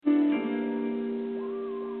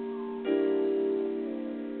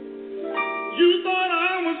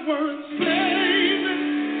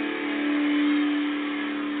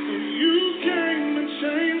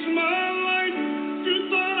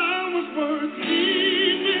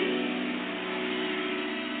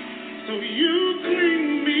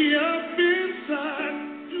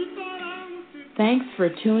Thanks for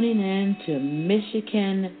tuning in to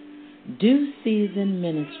Michigan Due Season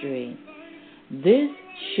Ministry. This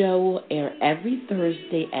show will air every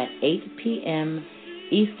Thursday at 8 p.m.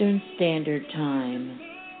 Eastern Standard Time.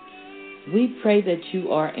 We pray that you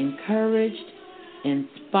are encouraged,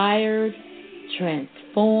 inspired,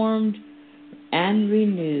 transformed, and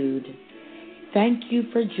renewed. Thank you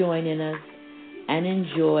for joining us and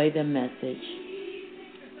enjoy the message.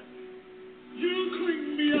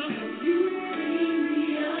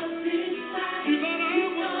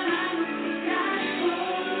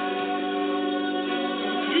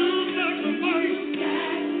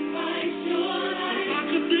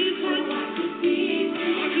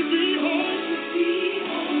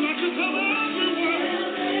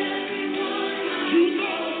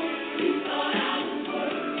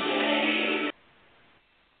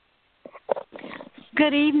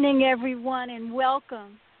 Good evening, everyone, and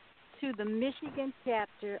welcome to the Michigan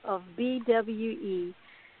chapter of BWE,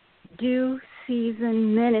 Due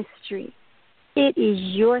Season Ministry. It is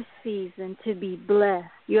your season to be blessed,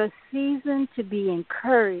 your season to be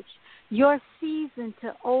encouraged, your season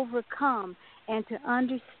to overcome and to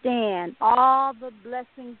understand all the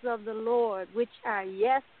blessings of the Lord, which are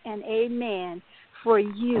yes and amen for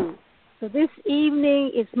you. So this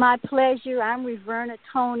evening, it's my pleasure. I'm Reverna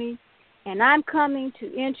Tony, and I'm coming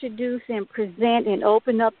to introduce and present and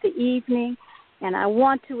open up the evening. And I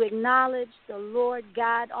want to acknowledge the Lord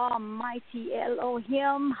God Almighty,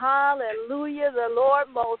 Elohim, hallelujah, the Lord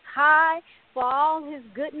Most High, for all his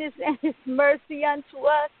goodness and his mercy unto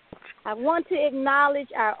us. I want to acknowledge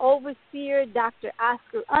our overseer, Dr.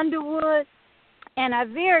 Oscar Underwood, and our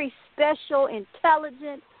very special,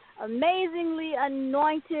 intelligent, amazingly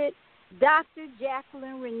anointed Dr.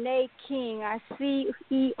 Jacqueline Renee King, our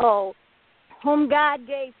CEO, whom God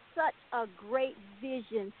gave such a great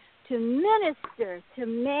vision to minister to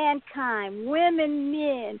mankind, women,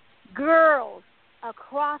 men, girls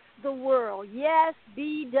across the world. Yes,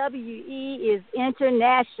 BWE is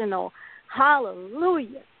international.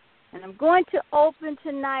 Hallelujah. And I'm going to open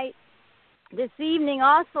tonight, this evening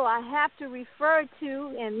also, I have to refer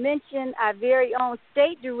to and mention our very own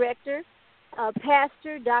state director,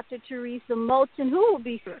 Pastor Dr. Teresa Moulton, who will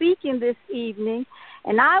be speaking this evening.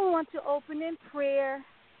 And I want to open in prayer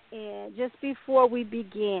and just before we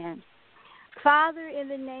begin. Father, in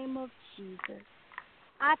the name of Jesus,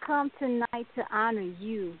 I come tonight to honor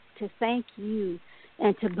you, to thank you,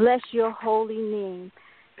 and to bless your holy name,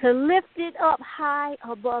 to lift it up high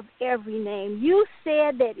above every name. You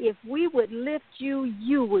said that if we would lift you,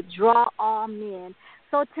 you would draw all men.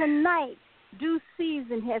 So tonight, due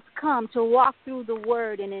season has come to walk through the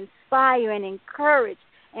word and inspire and encourage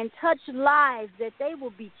and touch lives that they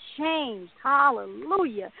will be changed.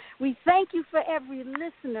 Hallelujah. We thank you for every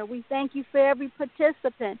listener. We thank you for every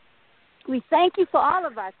participant. We thank you for all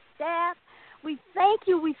of our staff. We thank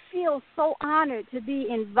you. We feel so honored to be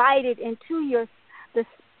invited into the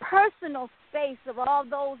personal space of all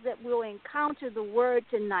those that will encounter the word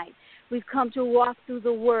tonight. We've come to walk through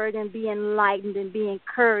the word and be enlightened and be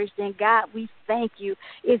encouraged. And God, we thank you.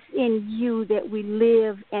 It's in you that we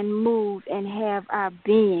live and move and have our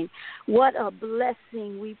being. What a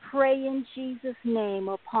blessing. We pray in Jesus' name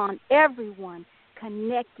upon everyone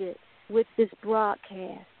connected with this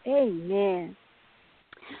broadcast. Amen.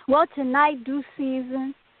 Well, tonight, Due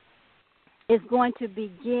Season is going to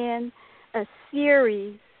begin a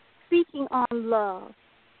series speaking on love,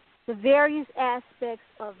 the various aspects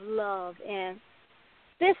of love. And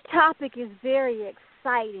this topic is very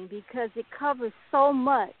exciting because it covers so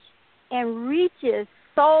much and reaches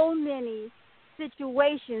so many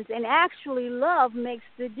situations, and actually love makes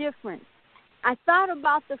the difference. I thought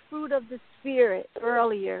about the fruit of the Spirit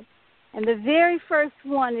earlier, and the very first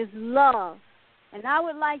one is love. And I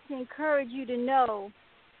would like to encourage you to know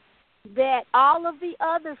that all of the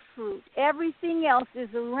other fruit, everything else is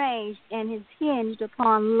arranged and is hinged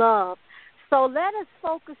upon love. So let us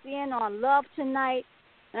focus in on love tonight.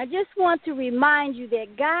 And I just want to remind you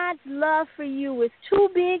that God's love for you is too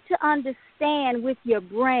big to understand with your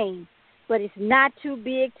brain, but it's not too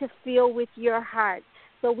big to feel with your heart.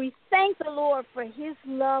 So we thank the Lord for his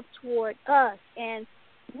love toward us. And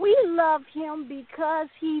we love him because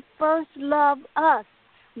he first loved us.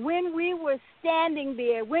 When we were standing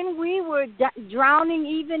there, when we were drowning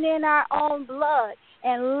even in our own blood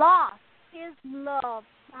and lost, his love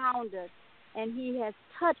found us, and he has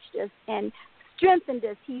touched us and strengthened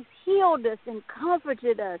us. He's healed us and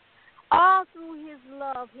comforted us, all through his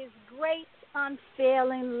love, his great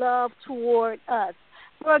unfailing love toward us.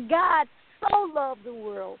 For God so loved the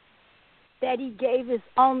world that he gave his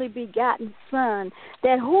only begotten Son,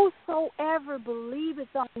 that whosoever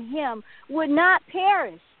believeth on him would not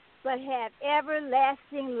perish, but have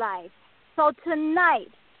everlasting life. So tonight,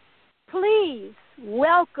 please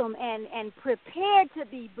welcome and prepare to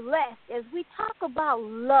be blessed as we talk about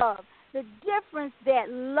love, the difference that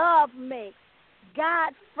love makes.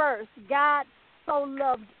 God first. God so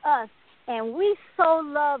loved us, and we so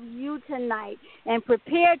love you tonight. And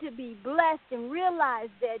prepare to be blessed and realize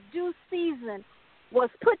that due season was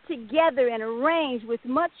put together and arranged with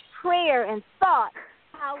much prayer and thought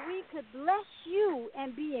how we could bless you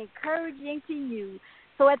and be encouraging to you.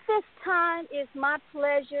 So at this time, it's my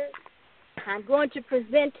pleasure. I'm going to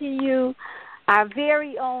present to you our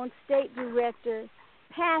very own State Director,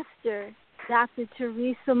 Pastor Dr.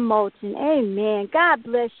 Teresa Moulton. Amen. God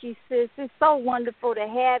bless you, sis. It's so wonderful to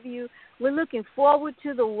have you. We're looking forward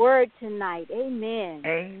to the word tonight. Amen.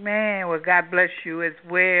 Amen. Well, God bless you as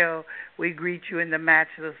well. We greet you in the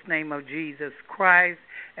matchless name of Jesus Christ.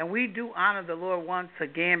 And we do honor the Lord once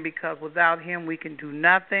again because without him we can do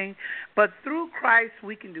nothing. But through Christ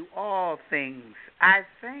we can do all things. I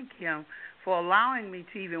thank him for allowing me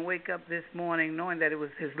to even wake up this morning knowing that it was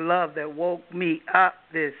his love that woke me up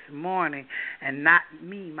this morning and not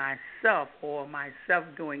me, myself, or myself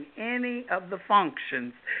doing any of the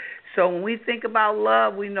functions. So when we think about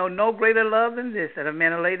love, we know no greater love than this, that a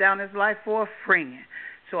man will lay down his life for a friend.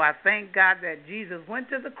 So I thank God that Jesus went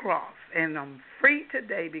to the cross, and I'm free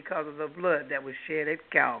today because of the blood that was shed at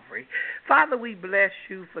Calvary. Father, we bless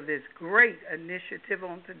you for this great initiative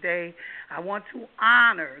on today. I want to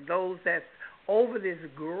honor those that's over this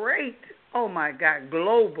great,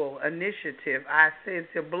 global initiative. I say it's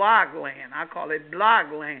a blog land. I call it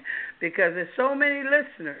blog land because there's so many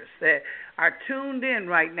listeners that are tuned in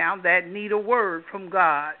right now that need a word from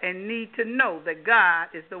God and need to know that God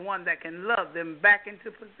is the one that can love them back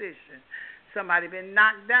into position. Somebody been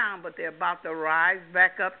knocked down, but they're about to rise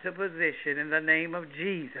back up to position in the name of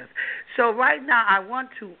Jesus. So right now I want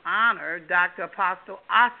to honor Dr. Apostle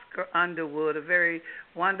Oscar Underwood, a very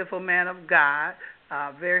wonderful man of God,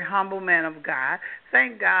 a very humble man of God.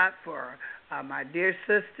 Thank God for my dear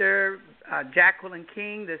sister, Jacqueline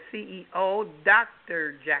King, the CEO,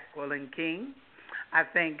 Dr. Jacqueline King. I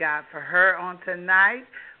thank God for her on tonight,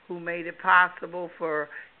 who made it possible for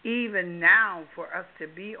even now for us to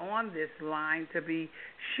be on this line, to be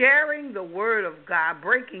sharing the word of God,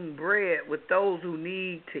 breaking bread with those who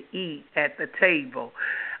need to eat at the table.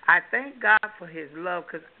 I thank God for his love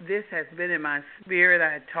because this has been in my spirit.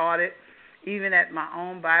 I had taught it even at my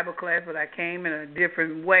own Bible class, but I came in a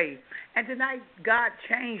different way. And tonight, God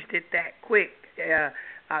changed it that quick.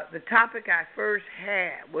 The topic I first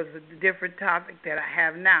had was a different topic that I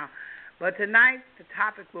have now. But tonight, the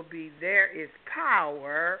topic will be, there is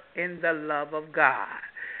power in the love of God.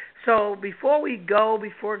 So before we go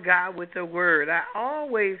before God with the word, I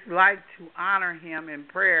always like to honor him in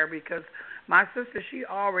prayer because my sister, she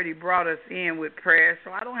already brought us in with prayer,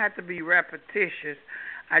 so I don't have to be repetitious.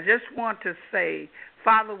 I just want to say,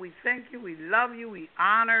 Father, we thank you, we love you, we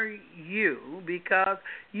honor you because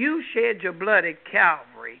you shed your blood at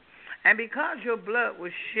Calvary. And because your blood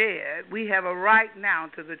was shed, we have a right now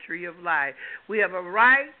to the tree of life. We have a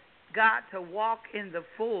right, God, to walk in the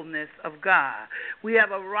fullness of God. We have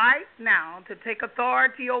a right now to take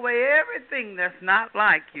authority over everything that's not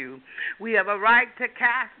like you. We have a right to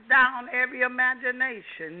cast down every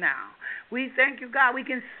imagination now. We thank you, God. We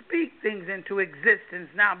can speak things into existence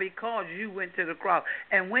now because you went to the cross.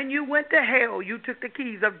 And when you went to hell, you took the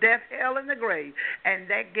keys of death, hell, and the grave. And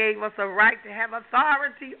that gave us a right to have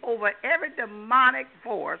authority over every demonic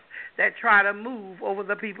force that try to move over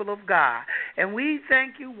the people of God. And we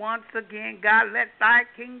thank you once again, God, let thy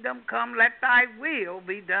kingdom come, let thy will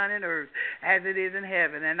be done in earth as it is in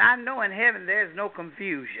heaven. And I know in heaven there's no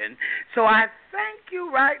confusion. So I thank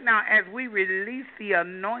you right now as we release the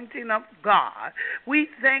anointing of God. We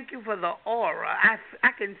thank you for the aura. I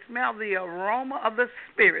can smell the aroma of the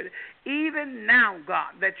Spirit even now,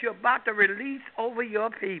 God, that you're about to release over your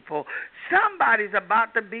people. Somebody's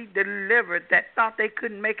about to be delivered that thought they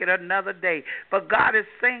couldn't make it another day. But God is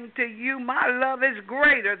saying to you, my love is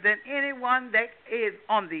greater than anyone that is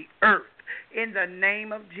on the earth. In the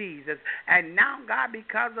name of Jesus. And now, God,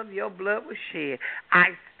 because of your blood was shed,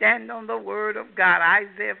 I stand on the word of God,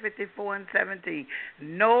 Isaiah 54:17.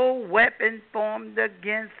 No weapon formed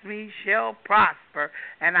against me shall prosper.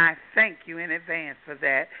 And I thank you in advance for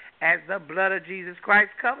that. As the blood of Jesus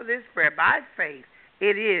Christ cover this prayer by faith,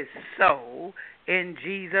 it is so in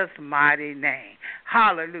Jesus' mighty name.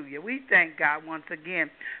 Hallelujah. We thank God once again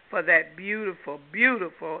for that beautiful,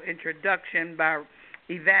 beautiful introduction by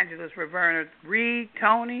Evangelist Reverna Reed,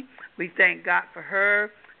 Tony. We thank God for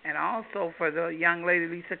her, and also for the young lady,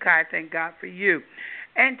 Lisa Kai. Thank God for you.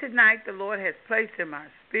 And tonight the Lord has placed in my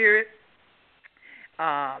spirit,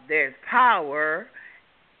 there's power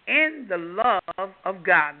in the love of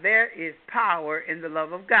God. There is power in the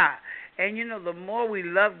love of God. And, the more we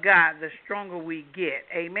love God, the stronger we get.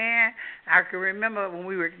 Amen? I can remember when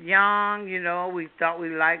we were young, we thought we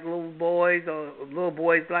liked little boys or little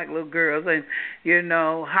boys like little girls. And,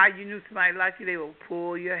 how you knew somebody liked you, they would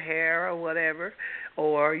pull your hair or whatever.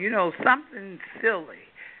 Or, something silly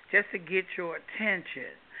just to get your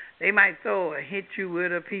attention. They might hit you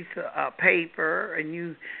with a piece of paper and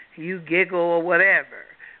you giggle or whatever.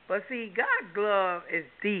 But see, God's love is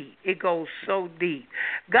deep. It goes so deep.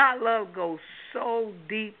 God's love goes so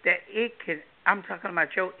deep that I'm talking about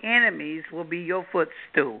your enemies will be your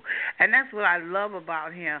footstool. And that's what I love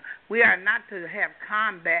about him. We are not to have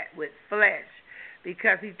combat with flesh,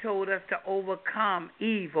 because he told us to overcome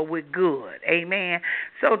evil with good. Amen.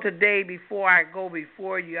 So today, before I go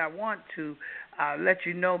before you, I want to let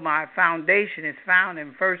you know my foundation is found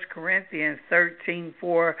in 1 Corinthians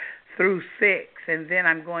 13:4 through 6, and then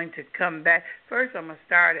I'm going to come back. First, I'm going to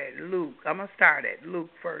start at Luke. I'm going to start at Luke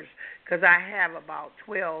first, because I have about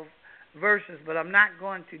 12 verses, but I'm not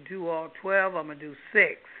going to do all 12. I'm going to do 6.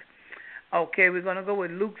 Okay, we're going to go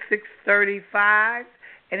with Luke 6:35,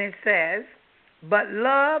 and it says, "But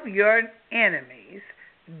love your enemies,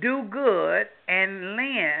 do good, and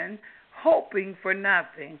lend, hoping for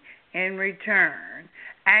nothing in return,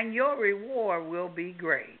 and your reward will be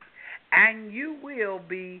great, and you will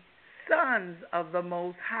be sons of the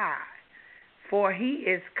Most High, for he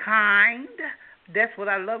is kind." That's what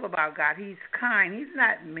I love about God. He's kind. He's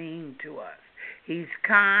not mean to us. He's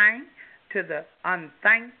kind to the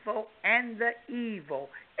unthankful and the evil.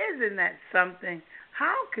 Isn't that something?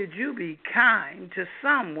 How could you be kind to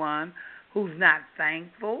someone who's not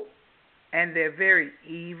thankful and they're very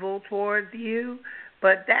evil towards you?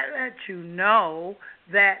 But that lets you know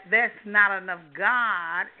that there's not enough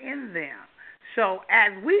God in them. So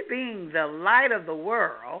as we being the light of the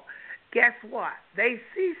world, guess what? They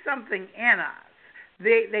see something in us.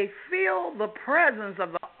 They feel the presence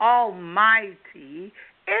of the Almighty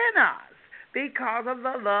in us because of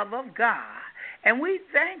the love of God. And we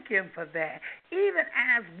thank him for that. Even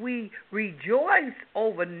as we rejoice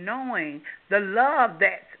over knowing the love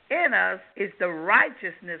that's in us is the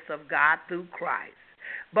righteousness of God through Christ.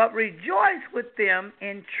 But rejoice with them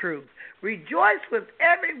in truth. Rejoice with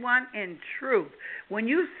everyone in truth. When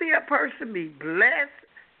you see a person be blessed,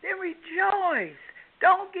 then rejoice.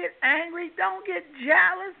 Don't get angry. Don't get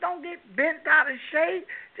jealous. Don't get bent out of shape.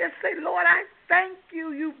 Just say, Lord, I thank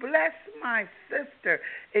you. You blessed my sister.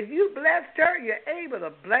 If you blessed her, you're able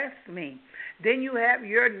to bless me. Then you have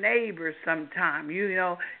your neighbors sometime.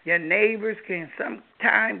 Your neighbors can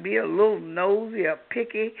sometimes be a little nosy or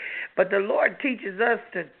picky, but the Lord teaches us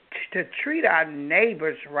to treat our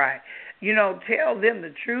neighbors right. Tell them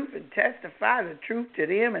the truth and testify the truth to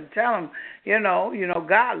them and tell them,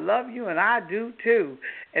 God loves you and I do too.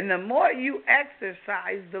 And the more you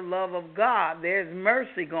exercise the love of God, there's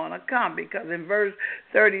mercy going to come, because in verse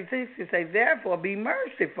 36 it says, "Therefore be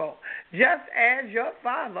merciful, just as your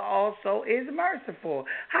Father also is merciful."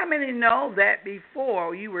 How many know that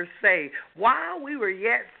before you were saved, while we were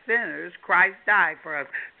yet sinners, Christ died for us?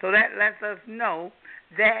 So that lets us know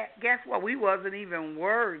that, guess what, we wasn't even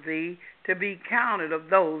worthy to be counted of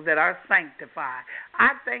those that are sanctified.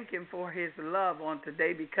 I thank him for his love on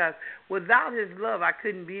today, because without his love, I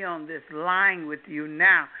couldn't be on this line with you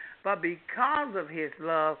now. But because of his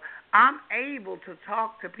love, I'm able to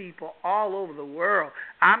talk to people all over the world.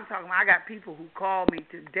 I got people who call me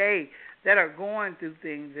today that are going through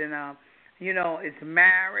things, and, it's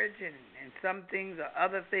marriage and some things are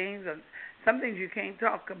other things, and some things you can't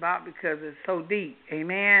talk about because it's so deep.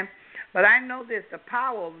 Amen. But I know this, the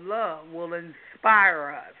power of love will inspire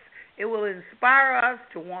us. It will inspire us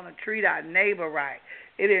to want to treat our neighbor right.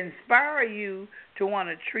 It inspire you to want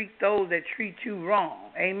to treat those that treat you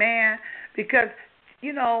wrong. Amen. Because,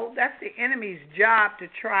 that's the enemy's job, to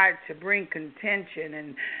try to bring contention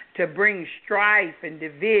and to bring strife and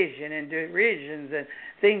division and derisions and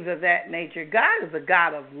things of that nature. God is a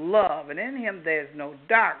God of love, and in him there's no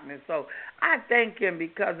darkness. So I thank him,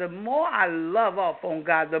 because the more I love off on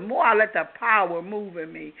God, the more I let the power move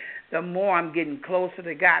in me, the more I'm getting closer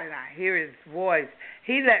to God, and I hear his voice.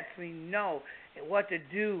 He lets me know what to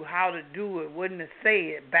do, how to do it, when to say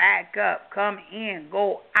it, back up, come in,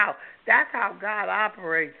 go out. That's how God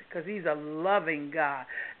operates, because he's a loving God.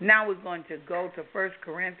 Now we're going to go to 1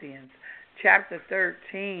 Corinthians chapter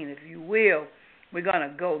 13, if you will. We're going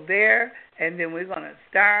to go there, and then we're going to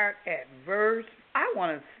start at I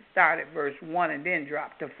want to start at verse 1 and then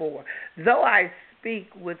drop to 4. Though I speak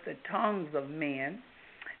with the tongues of men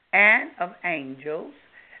and of angels,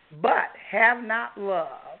 but have not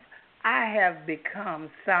love, I have become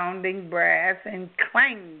sounding brass and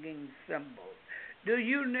clanging cymbals. Do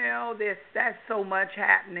you know that's so much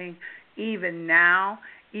happening even now,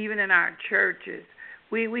 even in our churches?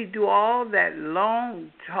 We do all that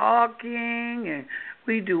long talking and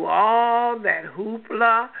we do all that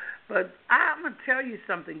hoopla, but I'm going to tell you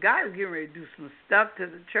something. God is getting ready to do some stuff to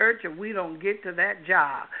the church if we don't get to that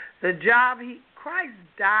job. The job, Christ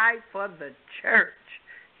died for the church.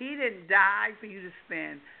 He didn't die for you to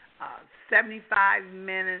spend 75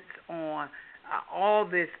 minutes on all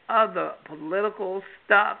this other political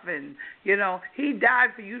stuff, and he died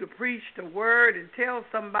for you to preach the word and tell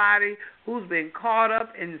somebody who's been caught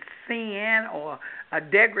up in sin or a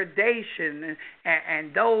degradation,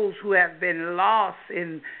 and those who have been lost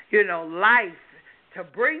in life, to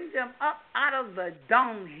bring them up out of the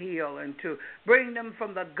dunghill and to bring them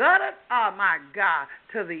from the gutter, oh my God,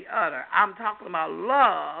 to the udder. I'm talking about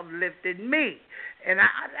love lifted me. And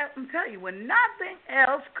I'm telling you, when nothing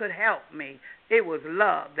else could help me, it was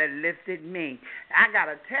love that lifted me. I got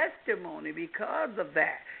a testimony because of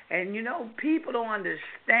that. And, people don't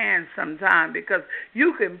understand sometimes, because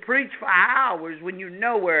you can preach for hours when you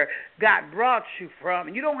know where God brought you from.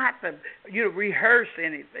 And you don't have to rehearse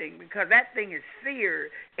anything, because that thing is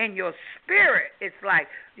seared in your spirit. It's like,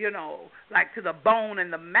 like to the bone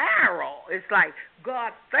and the marrow. It's like,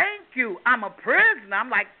 God, thank you. I'm a prisoner. I'm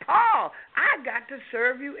like Paul. I got to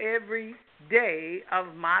serve you every day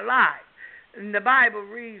of my life. And the Bible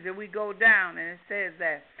reads, and we go down, and it says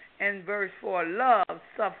that in verse 4, love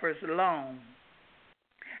suffers long,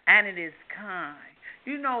 and it is kind.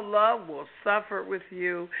 Love will suffer with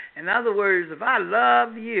you. In other words, if I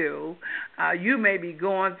love you, you may be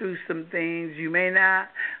going through some things. You may not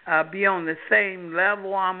be on the same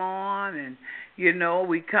level I'm on, and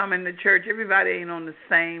we come into church, everybody ain't on the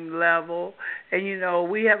same level. And,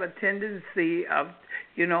 we have a tendency of,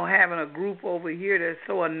 having a group over here that's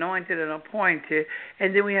so anointed and appointed.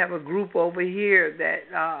 And then we have a group over here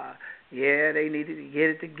that, they needed to get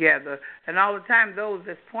it together. And all the time, those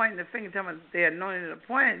that's pointing the finger, telling them they're anointed and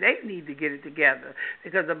appointed, they need to get it together.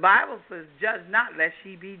 Because the Bible says, judge not, lest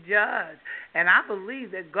ye be judged. And I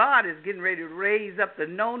believe that God is getting ready to raise up the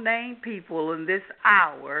no-name people in this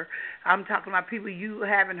hour. I'm talking about people you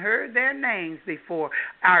haven't heard their names before,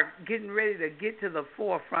 are getting ready to get to the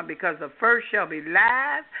forefront, because the first shall be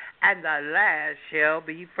last and the last shall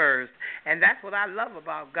be first. And that's what I love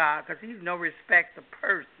about God, because he's no respect of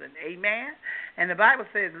person. Amen? And the Bible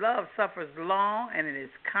says love suffers long and it is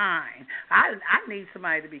kind. I need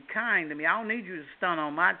somebody to be kind to me. I don't need you to stun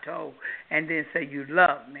on my toe and then say you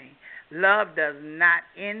love me. Love does not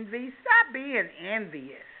envy. Stop being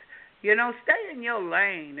envious. Stay in your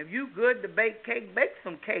lane. If you good to bake cake, bake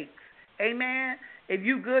some cakes. Amen? If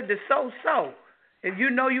you good to sow. If you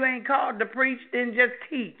know you ain't called to preach, then just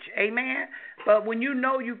teach. Amen? But when you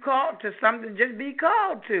know you called to something, just be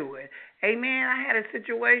called to it. Amen? I had a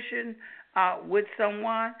situation with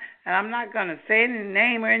someone, and I'm not going to say any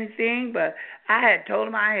name or anything, but I had told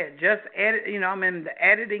him I had just I'm in the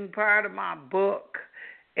editing part of my book.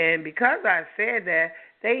 And because I said that,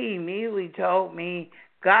 they immediately told me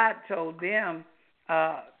God told them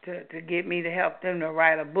to get me to help them to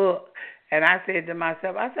write a book. And I said to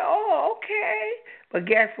myself, oh, okay. But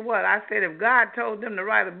guess what? I said, if God told them to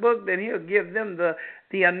write a book, then he'll give them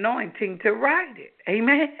the anointing to write it.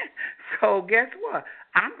 Amen? So guess what?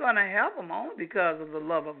 I'm going to help them only because of the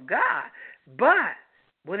love of God. But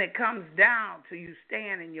when it comes down to you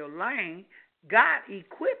staying in your lane, God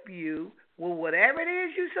equip you with whatever it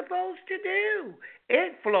is you're supposed to do.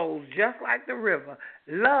 It flows just like the river.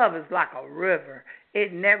 Love is like a river.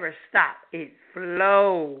 It never stops. It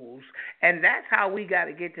flows. And that's how we got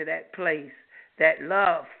to get to that place, that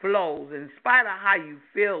love flows in spite of how you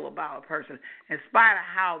feel about a person, in spite of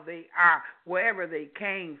how they are, wherever they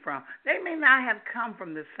came from. They may not have come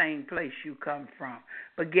from the same place you come from,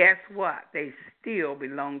 but guess what? They still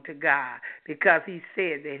belong to God, because he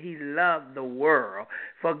said that he loved the world.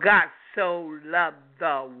 For God so loved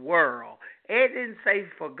the world. It didn't say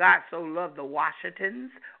for God so loved the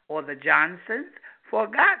Washingtons or the Johnsons. For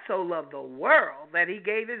God so loved the world that he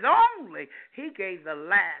gave his only. He gave the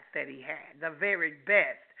last that he had, the very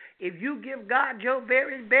best. If you give God your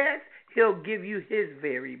very best, he'll give you his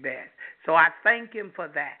very best. So I thank him for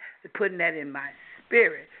that, putting that in my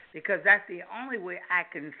spirit, because that's the only way I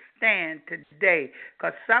can stand today.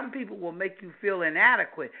 Because some people will make you feel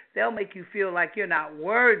inadequate. They'll make you feel like you're not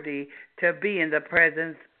worthy to be in the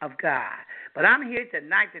presence of God. But I'm here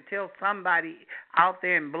tonight to tell somebody out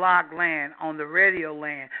there in blog land, on the radio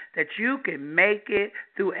land, that you can make it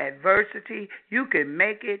through adversity. You can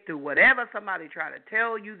make it through whatever somebody try to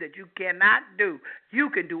tell you that you cannot do. You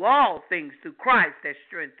can do all things through Christ that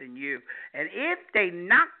strengthens you. And if they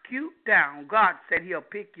knock you down, God said he'll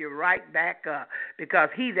pick you right back up, because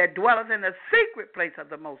he that dwelleth in the secret place of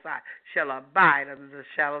the Most High shall abide under the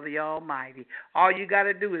shadow of the Almighty. All you got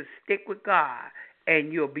to do is stick with God,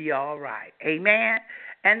 and you'll be all right. Amen?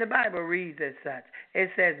 And the Bible reads as such. It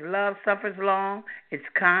says, love suffers long, it's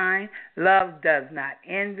kind, love does not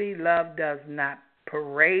envy, love does not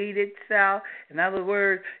parade itself. In other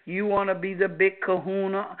words, you want to be the big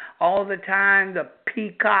kahuna all the time, the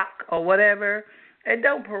peacock or whatever. It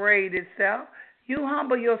don't parade itself. You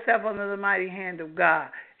humble yourself under the mighty hand of God.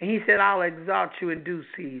 And he said, I'll exalt you in due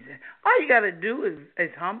season. All you got to do is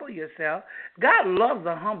humble yourself. God loves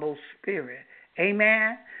a humble spirit.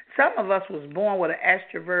 Amen. Some of us was born with an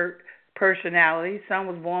extrovert personality. Some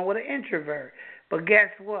was born with an introvert. But guess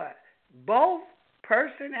what? Both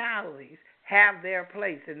personalities have their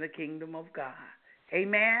place in the kingdom of God.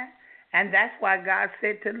 Amen. And that's why God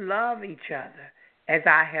said to love each other as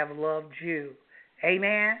I have loved you.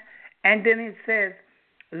 Amen. And then it says,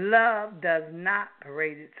 love does not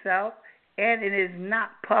parade itself, and it is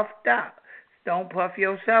not puffed up. Don't puff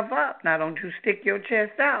yourself up. Now, don't you stick your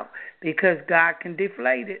chest out, because God can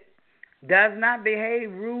deflate it. Does not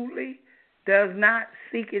behave rudely. Does not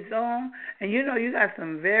seek its own. And you know, you got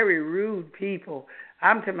some very rude people.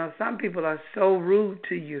 I'm telling you, some people are so rude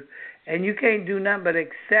to you, and you can't do nothing but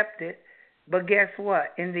accept it. But guess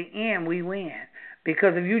what? In the end, we win.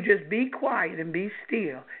 Because if you just be quiet and be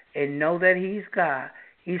still and know that he's God.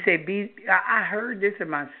 He said, I heard this in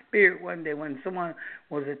my spirit one day when someone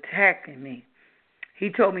was attacking me.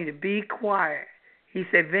 He told me to be quiet. He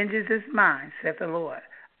said, vengeance is mine, saith the Lord.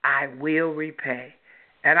 I will repay.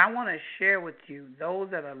 And I want to share with you, those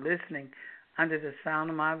that are listening under the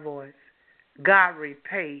sound of my voice, God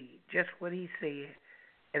repaid just what he said.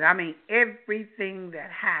 And I mean, everything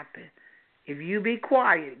that happened, if you be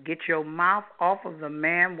quiet, get your mouth off of the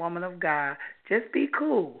man, woman of God, just be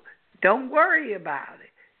cool. Don't worry about it.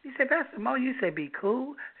 You say, Pastor Mo, you say be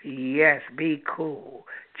cool? Yes, be cool.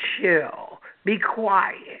 Chill. Be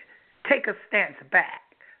quiet. Take a stance back.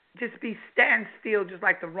 Just stand still, just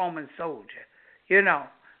like the Roman soldier. You know,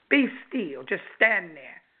 be still. Just stand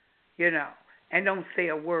there, you know, and don't say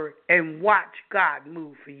a word, and watch God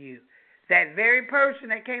move for you. That very person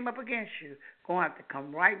that came up against you going to have to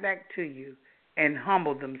come right back to you and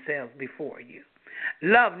humble themselves before you.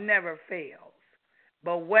 Love never fails.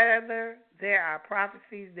 But whether there are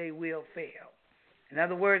prophecies, they will fail. In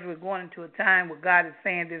other words, we're going into a time where God is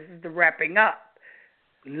saying this is the wrapping up.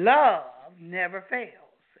 Love never fails.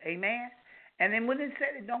 Amen? And then when it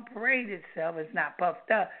said it don't parade itself, it's not puffed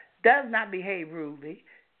up, does not behave rudely,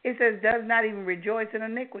 it says does not even rejoice in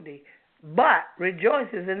iniquity, but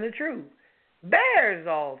rejoices in the truth, bears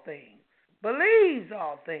all things, believes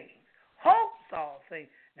all things, hopes all things.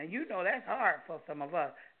 Now, you know that's hard for some of us.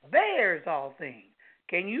 Bears all things.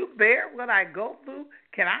 Can you bear what I go through?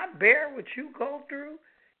 Can I bear what you go through?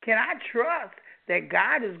 Can I trust that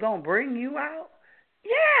God is going to bring you out?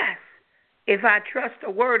 Yes. If I trust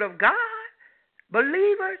the word of God,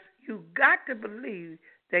 believers, you got to believe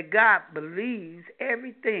that God believes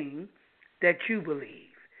everything that you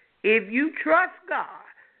believe. If you trust God,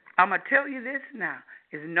 I'm going to tell you this now.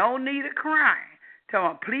 There's no need of crying. Tell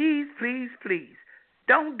him, please, please, please.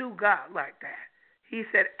 Don't do God like that. He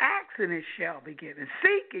said, ask and it shall be given.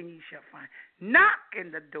 Seek and ye shall find. Knock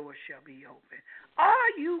and the door shall be open.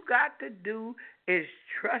 All you got to do is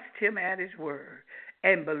trust him at his word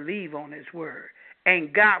and believe on his word.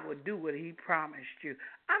 And God will do what he promised you.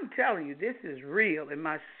 I'm telling you, this is real in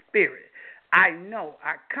my spirit. I know.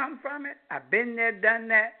 I come from it. I've been there, done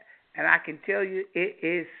that. And I can tell you it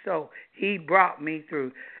is so. He brought me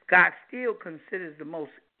through. God still considers the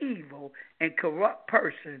most evil and corrupt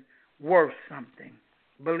person worth something,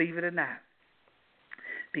 believe it or not,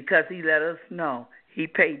 because he let us know he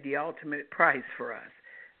paid the ultimate price for us.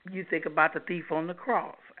 You think about the thief on the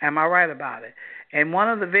cross. Am I right about it? And one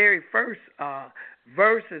of the very first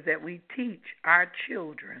verses that we teach our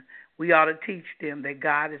children, we ought to teach them that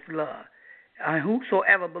God is love.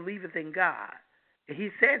 Whosoever believeth in God, he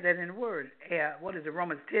said that in the word. What is it,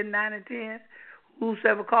 Romans 10:9 and 10?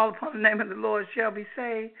 Whosoever calls upon the name of the Lord shall be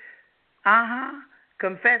saved.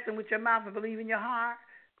 Confessing with your mouth and believe in your heart.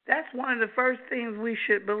 That's one of the first things we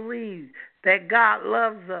should believe, that God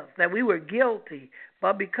loves us, that we were guilty,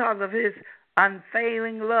 but because of his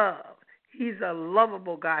unfailing love, he's a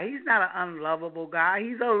lovable God. He's not an unlovable God.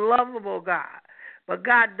 He's a lovable God. But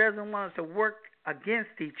God doesn't want us to work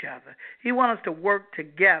against each other. He wants us to work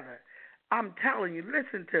together. I'm telling you,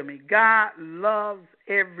 listen to me. God loves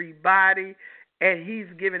everybody, and he's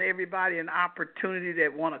given everybody an opportunity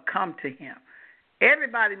that want to come to him.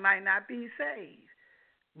 Everybody might not be saved.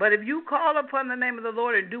 But if you call upon the name of the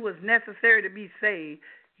Lord and do what's necessary to be saved,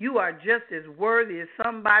 you are just as worthy as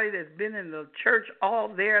somebody that's been in the church all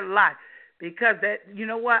their life. Because that, you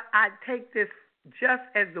know what, I take this just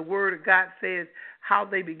as the word of God says, how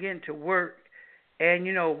they begin to work. And,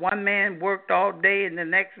 you know, one man worked all day and the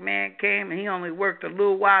next man came and he only worked a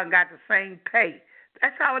little while and got the same pay.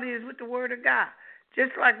 That's how it is with the word of God.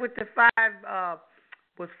 Just like with the 5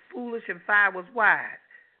 was foolish and 5 was wise.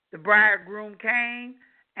 The bridegroom came,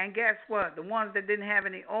 and guess what? The ones that didn't have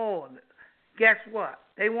any oil, guess what?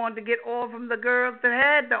 They wanted to get oil from the girls that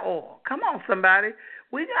had the oil. Come on, somebody.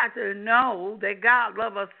 We got to know that God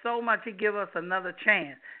loves us so much, he give us another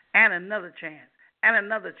chance and another chance and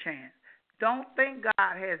another chance. Don't think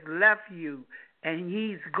God has left you and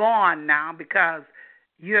he's gone now because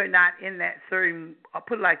you're not in that certain, I'll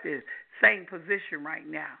put it like this, same position right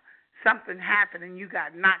now. Something happened and you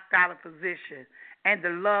got knocked out of position. And to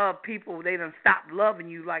love people, they done stop loving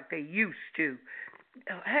you like they used to.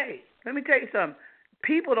 Hey, let me tell you something.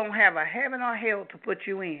 People don't have a heaven or hell to put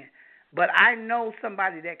you in. But I know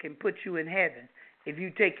somebody that can put you in heaven if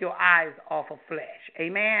you take your eyes off of flesh.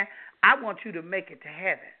 Amen? I want you to make it to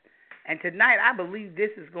heaven. And tonight, I believe this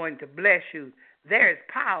is going to bless you. There is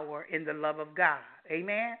power in the love of God.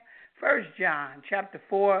 Amen? 1 John chapter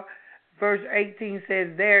 4, verse 18 says,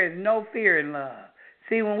 there is no fear in love.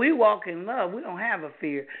 See, when we walk in love, we don't have a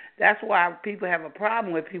fear. That's why people have a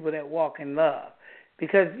problem with people that walk in love.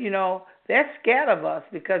 Because, you know, they're scared of us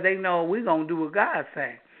because they know we're going to do what God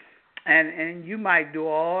says. And you might do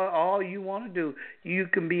all you want to do. You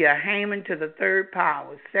can be a Haman to the third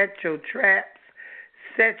power. Set your traps.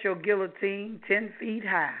 Set your guillotine 10 feet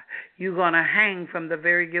high. You're going to hang from the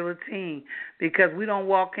very guillotine because we don't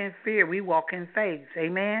walk in fear. We walk in faith.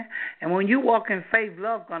 Amen? And when you walk in faith,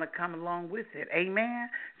 love's going to come along with it. Amen?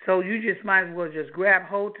 So you just might as well just grab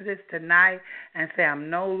hold to this tonight and say, I'm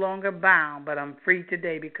no longer bound, but I'm free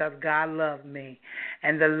today because God loved me.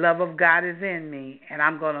 And the love of God is in me. And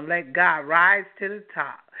I'm going to let God rise to the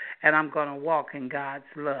top. And I'm going to walk in God's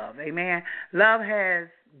love. Amen? Love has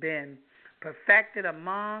been perfected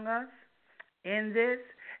among us in this,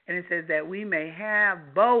 and it says that we may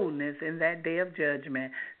have boldness in that day of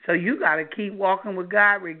judgment. So you got to keep walking with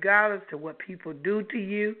God regardless to what people do to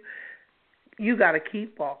you. You got to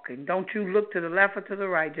keep walking. Don't you look to the left or to the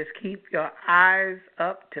right. Just keep your eyes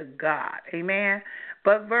up to God. Amen?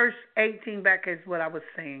 But verse 18 back is what I was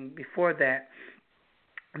saying before that.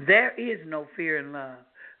 There is no fear in love,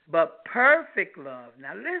 but perfect love.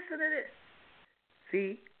 Now listen to this.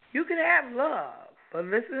 See? You can have love, but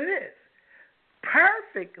listen to this.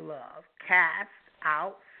 Perfect love casts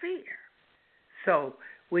out fear. So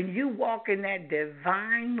when you walk in that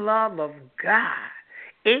divine love of God,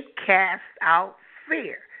 it casts out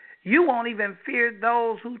fear. You won't even fear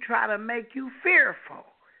those who try to make you fearful.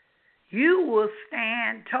 You will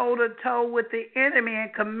stand toe-to-toe with the enemy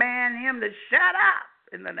and command him to shut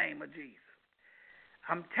up in the name of Jesus.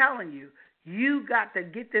 I'm telling you, you got to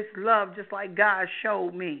get this love just like God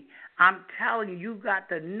showed me. I'm telling you, you got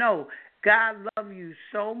to know God loves you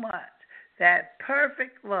so much that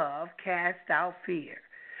perfect love casts out fear.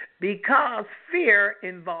 Because fear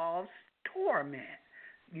involves torment.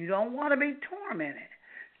 You don't want to be tormented.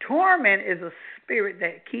 Torment is a spirit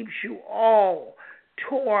that keeps you all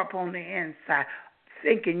tore up on the inside,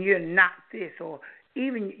 thinking you're not this, or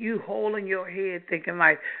even you holding your head thinking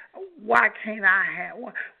like, why can't I have,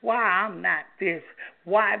 why I'm not this,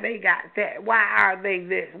 why they got that, why are they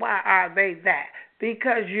this, why are they that?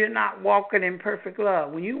 Because you're not walking in perfect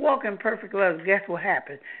love. When you walk in perfect love, guess what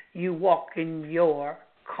happens? You walk in your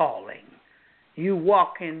calling. You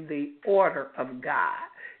walk in the order of God.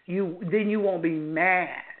 Then you won't be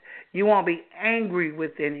mad. You won't be angry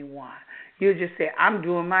with anyone. You'll just say, I'm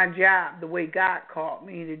doing my job the way God called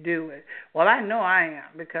me to do it. Well, I know I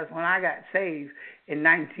am, because when I got saved in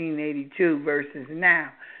 1982 versus now,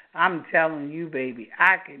 I'm telling you, baby,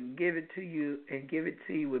 I can give it to you and give it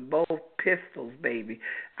to you with both pistols, baby.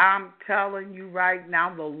 I'm telling you right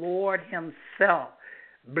now, the Lord himself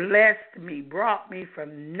blessed me, brought me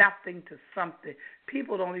from nothing to something.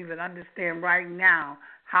 People don't even understand right now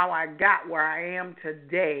how I got where I am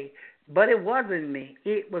today But it wasn't me.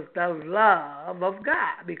 It was the love of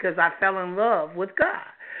God because I fell in love with God.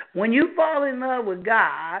 When you fall in love with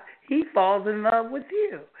God, He falls in love with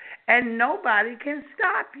you. And nobody can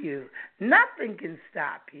stop you. Nothing can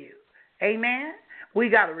stop you. Amen? We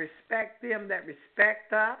got to respect them that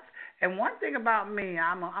respect us. And one thing about me,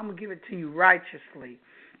 I'm going to give it to you righteously.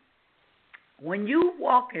 When you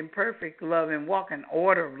walk in perfect love and walk in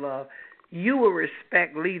order of love, you will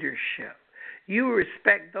respect leadership. You will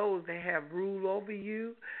respect those that have rule over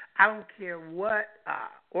you. I don't care what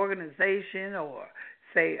organization or,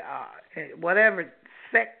 say, whatever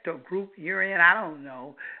sect or group you're in, I don't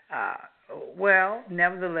know.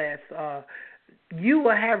 Nevertheless, you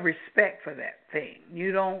will have respect for that thing.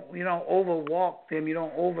 You don't overwalk them. You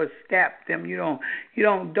don't overstep them. You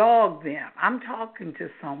don't dog them. I'm talking to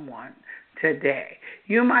someone today.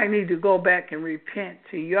 You might need to go back and repent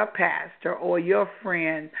to your pastor or your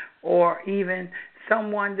friend or even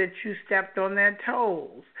someone that you stepped on their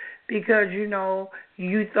toes because,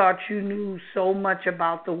 you thought you knew so much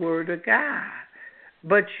about the Word of God.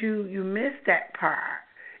 But you missed that part.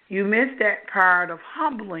 You missed that part of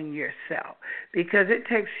humbling yourself because it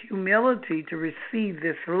takes humility to receive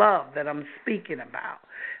this love that I'm speaking about.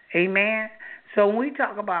 Amen? So when we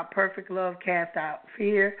talk about perfect love cast out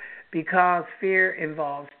fear, because fear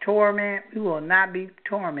involves torment, we will not be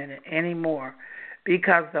tormented anymore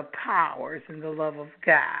because the power is in the love of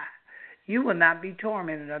God. You will not be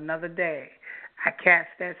tormented another day. I cast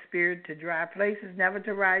that spirit to dry places, never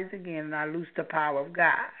to rise again, and I loose the power of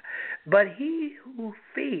God. But he who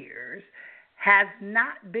fears has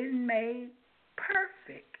not been made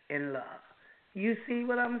perfect in love. You see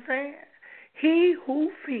what I'm saying? He who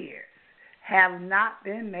fears have not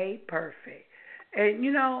been made perfect. And,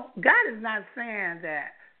 God is not saying that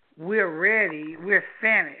we're ready, we're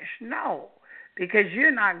finished. No, because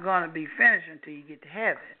you're not going to be finished until you get to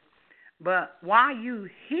heaven. But while you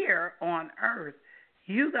here on earth,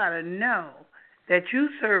 you got to know that you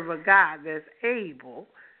serve a God that's able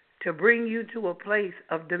to bring you to a place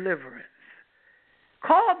of deliverance.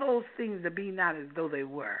 Call those things to be not as though they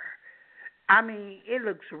were. I mean, it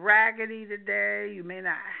looks raggedy today. You may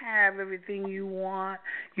not have everything you want.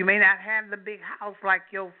 You may not have the big house like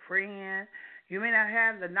your friend. You may not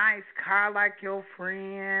have the nice car like your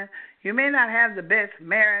friend. You may not have the best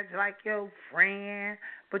marriage like your friend.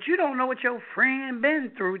 But you don't know what your friend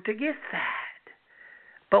been through to get that.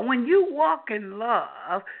 But when you walk in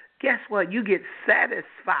love, guess what? You get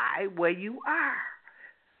satisfied where you are.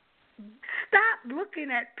 Stop looking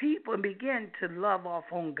at people and begin to love off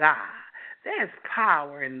on God. There's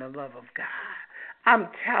power in the love of God. I'm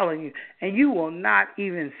telling you. And you will not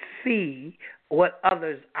even see what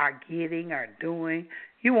others are getting or doing.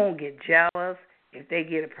 You won't get jealous if they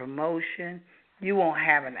get a promotion. You won't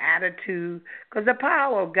have an attitude. Because the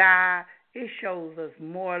power of God, it shows us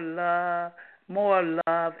more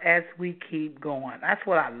love as we keep going. That's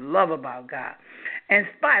what I love about God. In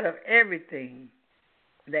spite of everything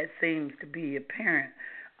that seems to be apparent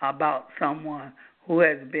about someone who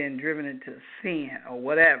has been driven into sin or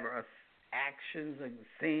whatever, actions of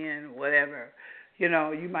sin, whatever.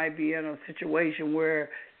 You might be in a situation where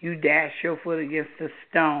you dash your foot against a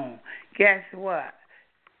stone. Guess what?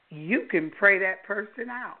 You can pray that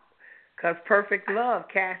person out because perfect love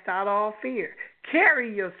casts out all fear.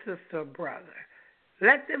 Carry your sister or brother.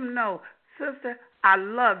 Let them know, sister, I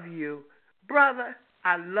love you. Brother,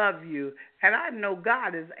 I love you. And I know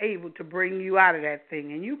God is able to bring you out of that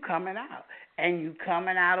thing, and you coming out. And you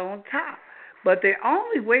coming out on top. But the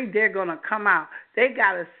only way they're going to come out, they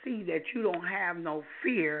got to see that you don't have no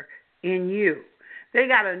fear in you. They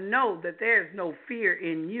got to know that there's no fear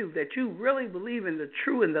in you, that you really believe in the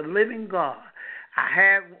true and the living God. I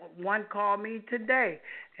had one call me today,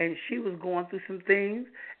 and she was going through some things,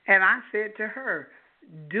 and I said to her,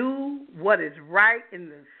 do what is right in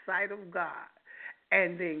the sight of God,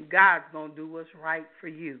 and then God's going to do what's right for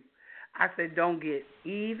you. I said, don't get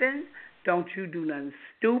even. Don't you do nothing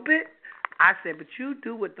stupid. I said, but you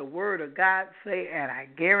do what the Word of God say, and I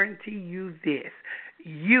guarantee you this,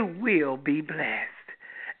 you will be blessed.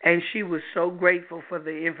 And she was so grateful for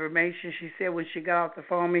the information. She said when she got off the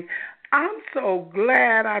phone with me, I'm so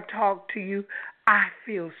glad I talked to you. I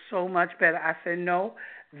feel so much better. I said, no,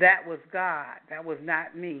 that was God. That was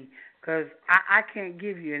not me, because I can't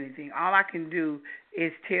give you anything. All I can do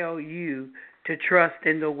is tell you to trust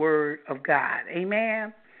in the Word of God.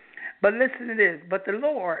 Amen? But listen to this. But the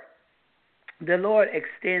Lord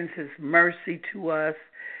extends His mercy to us,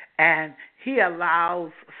 And he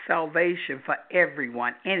allows salvation for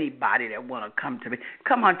everyone, anybody that want to come to me.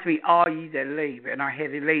 Come unto me, all ye that labor and are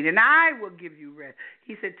heavy laden, and I will give you rest.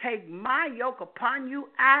 He said, take my yoke upon you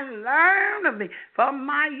and learn of me, for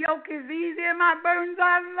my yoke is easy and my burdens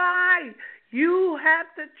are light. You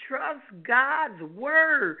have to trust God's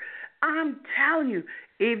word. I'm telling you,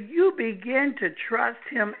 if you begin to trust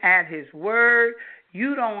him at his word,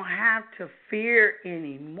 you don't have to fear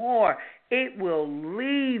anymore. It will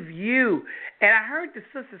leave you. And I heard the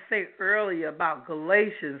sister say earlier about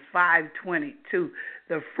Galatians 5:22,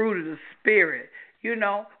 the fruit of the Spirit. You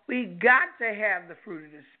know, we got to have the fruit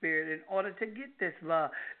of the Spirit in order to get this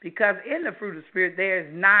love, because in the fruit of the Spirit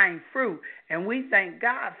there's 9 fruit, and we thank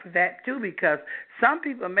God for that too, because some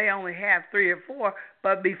people may only have 3 or 4,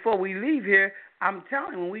 but before we leave here, I'm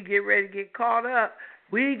telling you, when we get ready to get caught up,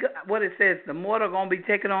 what it says, the mortal going to be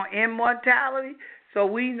taken on immortality. So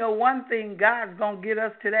we know one thing, God's going to get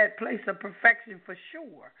us to that place of perfection for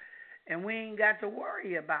sure. And we ain't got to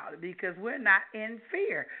worry about it because we're not in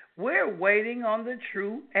fear. We're waiting on the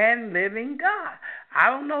true and living God. I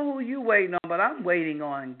don't know who you waiting on, but I'm waiting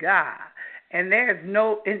on God. And there is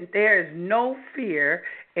no fear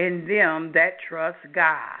in them that trust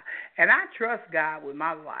God. And I trust God with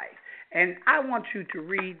my life. And I want you to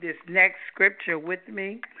read this next scripture with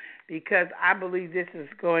me, because I believe this is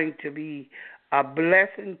going to be a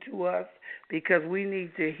blessing to us, because we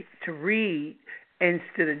need to read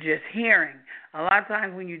instead of just hearing. A lot of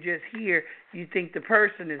times when you just hear, you think the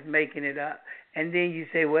person is making it up, and then you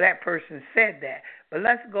say, well, that person said that. But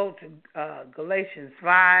let's go to Galatians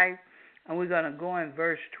 5, and we're going to go in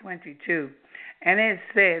verse 22. And it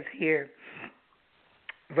says here,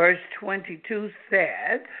 verse 22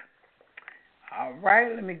 says, all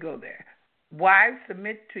right, let me go there. Wives,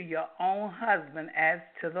 submit to your own husband as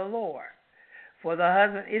to the Lord, for the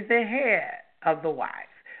husband is the head of the wife.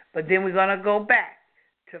 But then we're going to go back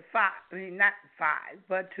to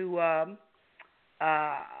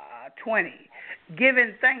 20.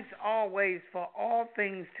 Giving thanks always for all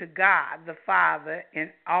things to God the Father in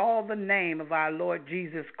all the name of our Lord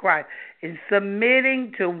Jesus Christ, and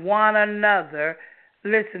submitting to one another,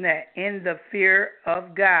 listen that, in the fear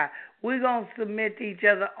of God. We're going to submit to each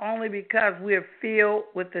other only because we're filled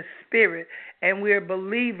with the Spirit and we're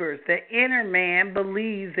believers. The inner man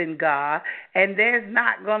believes in God, and there's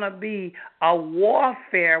not going to be a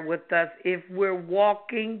warfare with us if we're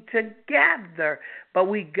walking together. But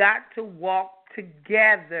we got to walk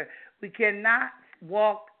together. We cannot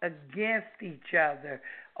walk against each other,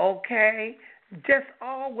 okay? Just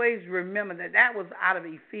always remember that was out of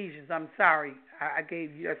Ephesians. I'm sorry, I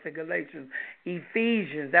gave you, I said Galatians.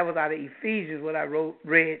 Ephesians, that was out of Ephesians, what I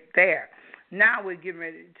read there. Now we're getting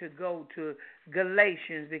ready to go to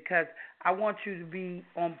Galatians, because I want you to be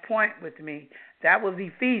on point with me. That was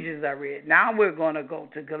Ephesians I read. Now we're going to go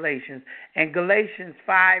to Galatians. And Galatians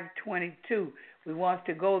 5:22. We want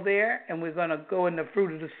to go there, and we're going to go in the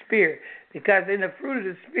fruit of the Spirit. Because in the fruit of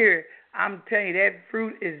the Spirit, I'm telling you, that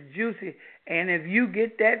fruit is juicy. And if you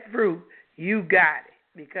get that fruit, you got it.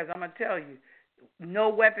 Because I'm going to tell you, no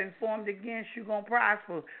weapon formed against you going to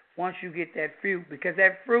prosper once you get that fruit. Because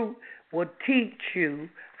that fruit will teach you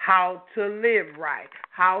how to live right,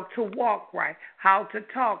 how to walk right, how to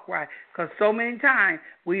talk right. Because so many times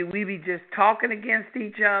we be just talking against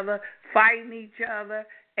each other, fighting each other,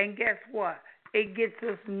 and guess what? It gets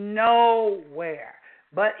us nowhere.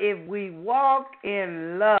 But if we walk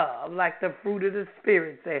in love, like the fruit of the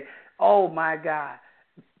Spirit said, oh my God,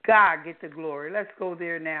 God get the glory. Let's go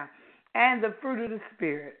there now. And the fruit of the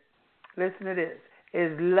Spirit, listen to this,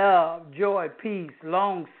 is love, joy, peace,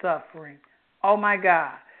 long-suffering. Oh my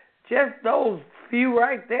God, just those few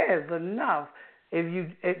right there is enough.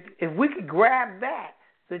 If we could grab that,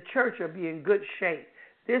 the church will be in good shape.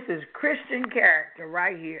 This is Christian character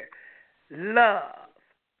right here. Love.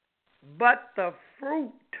 But the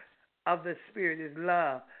fruit of the Spirit is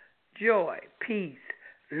love, joy, peace,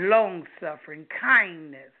 long-suffering,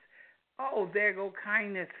 kindness. Oh, there go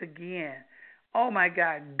kindness again. Oh, my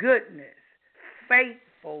God, goodness,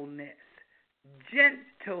 faithfulness,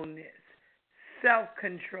 gentleness,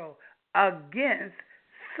 self-control. Against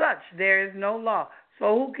such there is no law.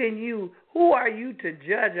 So who are you to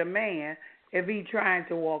judge a man if he's trying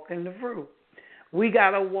to walk in the fruit? We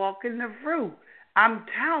got to walk in the fruit. I'm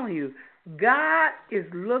telling you, God is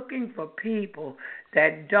looking for people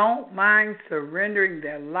that don't mind surrendering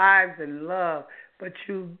their lives in love, but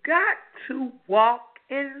you got to walk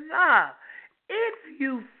in love. If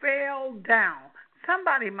you fell down,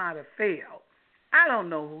 somebody might have failed. I don't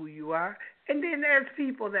know who you are. And then there's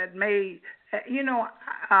people that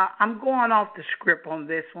I'm going off the script on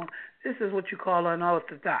this one. This is what you call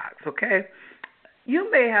unorthodox, okay?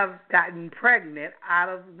 You may have gotten pregnant out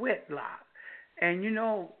of wedlock. And,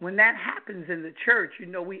 when that happens in the church,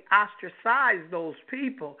 we ostracize those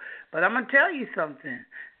people. But I'm going to tell you something.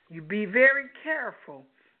 You be very careful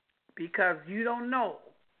because you don't know.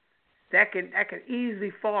 That can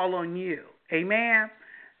easily fall on you. Amen?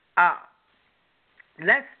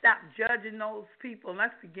 Let's stop judging those people.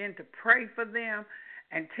 Let's begin to pray for them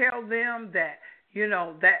and tell them that,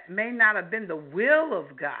 that may not have been the will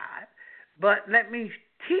of God, but let me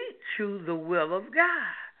teach you the will of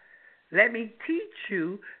God. Let me teach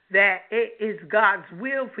you that it is God's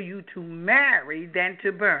will for you to marry than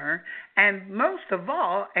to burn. And most of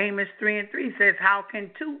all, Amos 3:3 says, how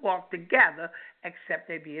can two walk together except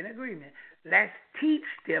they be in agreement? Let's teach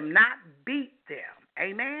them, not beat them.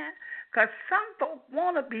 Amen? Because some folk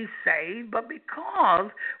want to be saved, but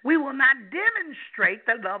because we will not demonstrate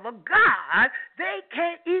the love of God, they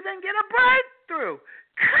can't even get a breakthrough.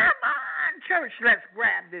 Come on, church, let's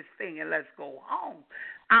grab this thing and let's go home.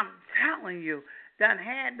 I'm telling you, done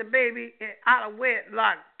had the baby out of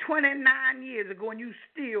wedlock 29 years ago and you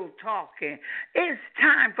still talking. It's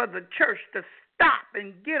time for the church to stop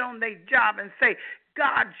and get on their job and say,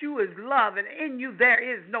 God, you is love, and in you there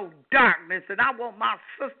is no darkness, and I want my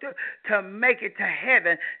sister to make it to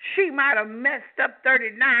heaven. She might have messed up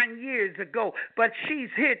 39 years ago, but she's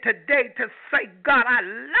here today to say, God, I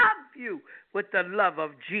love you with the love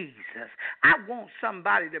of Jesus. I want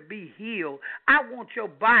somebody to be healed. I want your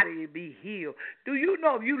body to be healed. Do you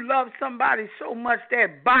know if you love somebody so much,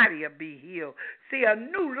 their body will be healed? See, a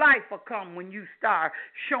new life will come when you start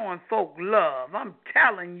showing folk love. I'm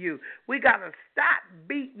telling you, we got to stop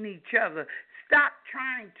beating each other. Stop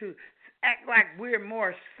trying to act like we're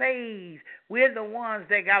more saved. We're the ones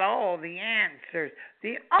that got all the answers.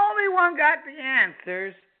 The only one got the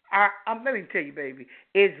answers are, let me tell you, baby,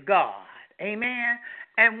 is God. Amen.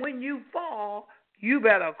 And when you fall, you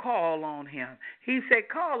better call on him. He said,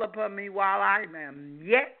 call upon me while I am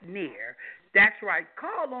yet near. That's right.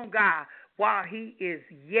 Call on God while he is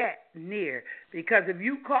yet near. Because if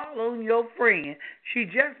you call on your friend, she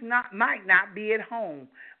just might not be at home.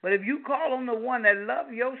 But if you call on the one that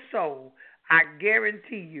loves your soul, I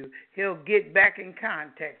guarantee you he'll get back in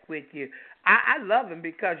contact with you. I love him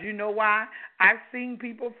because you know why? I've seen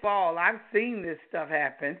people fall. I've seen this stuff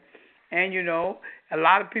happen. And, a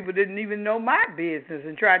lot of people didn't even know my business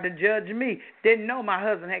and tried to judge me. Didn't know my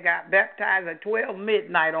husband had got baptized at 12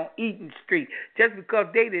 midnight on Eaton Street just because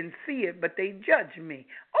they didn't see it, but they judged me.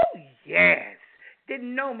 Oh, yes.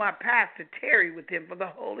 Didn't know my pastor tarried with him for the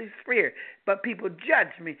Holy Spirit, but people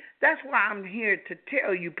judge me. That's why I'm here to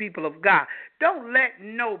tell you, people of God, don't let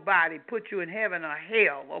nobody put you in heaven or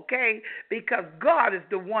hell, okay? Because God is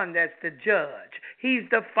the one that's the judge. He's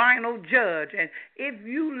the final judge. And if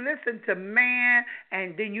you listen to man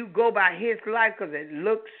and then you go by his life because it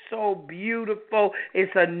looks so beautiful,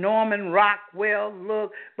 it's a Norman Rockwell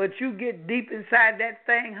look, but you get deep inside that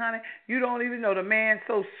thing, honey, you don't even know the man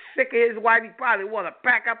so sick of his wife, he probably want to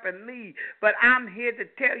pack up and leave. But I'm here to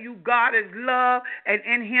tell you God is love, and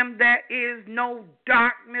in him there is no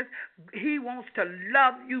darkness. He wants to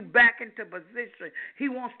love you back into position. He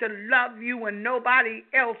wants to love you when nobody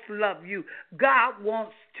else loves you. God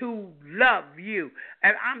wants to love you.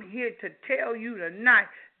 And I'm here to tell you tonight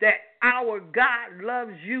that our God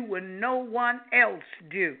loves you when no one else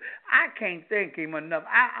do. I can't thank him enough.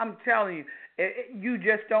 I'm telling you, you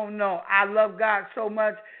just don't know. I love God so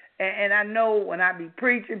much. And I know when I be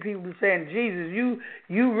preaching, people be saying, Jesus,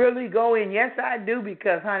 you really go in. Yes, I do,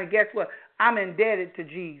 because, honey, guess what? I'm indebted to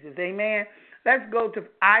Jesus. Amen. Let's go to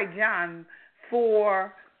John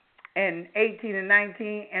 4 and 18 and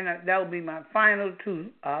 19, and that will be my final two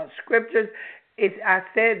scriptures. I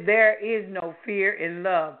said there is no fear in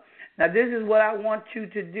love. Now, this is what I want you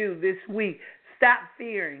to do this week. Stop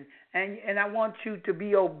fearing, and I want you to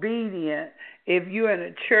be obedient. If you're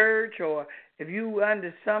in a church or if you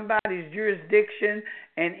under somebody's jurisdiction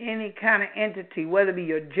and any kind of entity, whether it be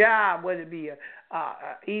your job, whether it be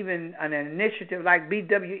even an initiative like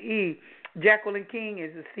BWE, Jacqueline King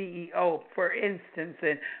is the CEO, for instance,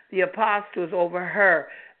 and the apostle is over her.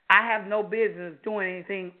 I have no business doing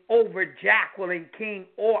anything over Jacqueline King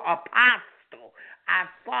or apostle. I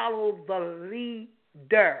follow the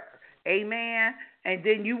leader. Amen. And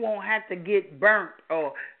then you won't have to get burnt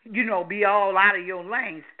or, be all out of your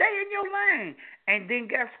lane. Stay in your lane. And then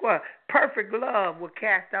guess what? Perfect love will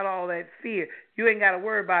cast out all that fear. You ain't got to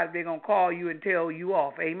worry about it. They're going to call you and tell you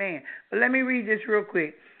off. Amen. But let me read this real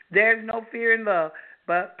quick. There's no fear in love,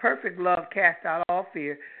 but perfect love casts out all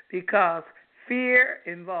fear, because fear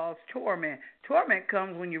involves torment. Torment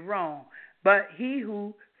comes when you're wrong. But he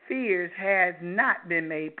who fears has not been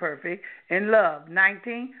made perfect in love.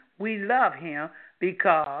 19, we love him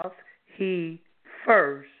because he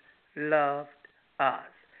first loved us.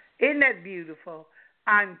 Isn't that beautiful?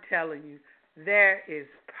 I'm telling you, there is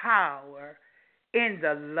power in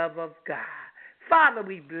the love of God. Father,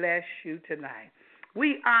 we bless you tonight.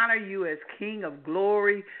 We honor you as King of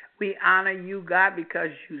glory. We honor you, God, because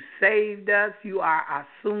you saved us. You are our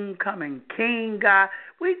soon-coming King, God.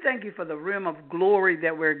 We thank you for the realm of glory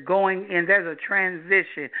that we're going in. There's a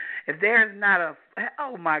transition. If there's not a,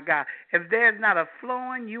 oh, my God, if there's not a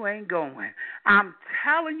flowing, you ain't going. I'm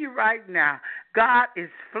telling you right now, God is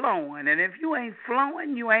flowing, and if you ain't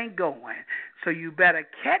flowing, you ain't going. So you better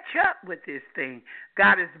catch up with this thing.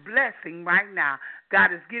 God is blessing right now.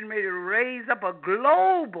 God is getting ready to raise up a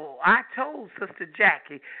global. I told Sister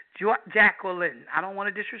Jacqueline, I don't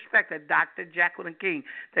want to disrespect her, Dr. Jacqueline King,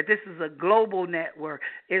 that this is a global network.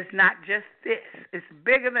 It's not just this. It's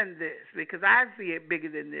bigger than this, because I see it bigger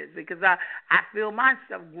than this, because I feel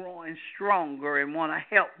myself growing stronger and want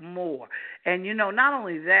to help more. And, you know, not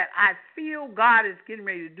only that, I feel God is getting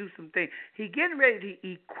ready to do some things. He's getting ready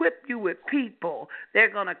to equip you with people.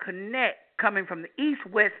 They're going to connect coming from the east,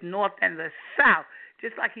 west, north, and the south,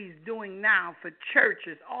 just like he's doing now for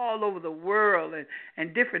churches all over the world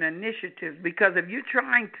and different initiatives. Because if you're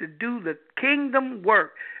trying to do the kingdom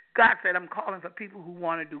work, God said, I'm calling for people who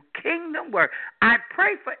want to do kingdom work. I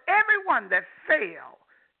pray for everyone that failed.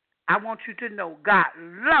 I want you to know God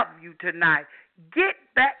loves you tonight. Get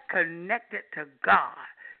back connected to God.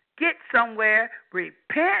 Get somewhere,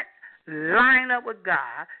 repent, line up with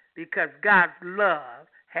God, because God's love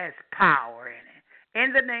has power in it.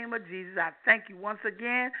 In the name of Jesus, I thank you once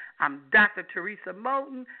again. I'm Dr. Teresa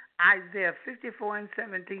Moulton. Isaiah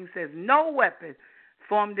 54:17 says, no weapon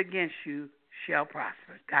formed against you shall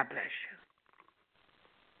prosper. God bless you.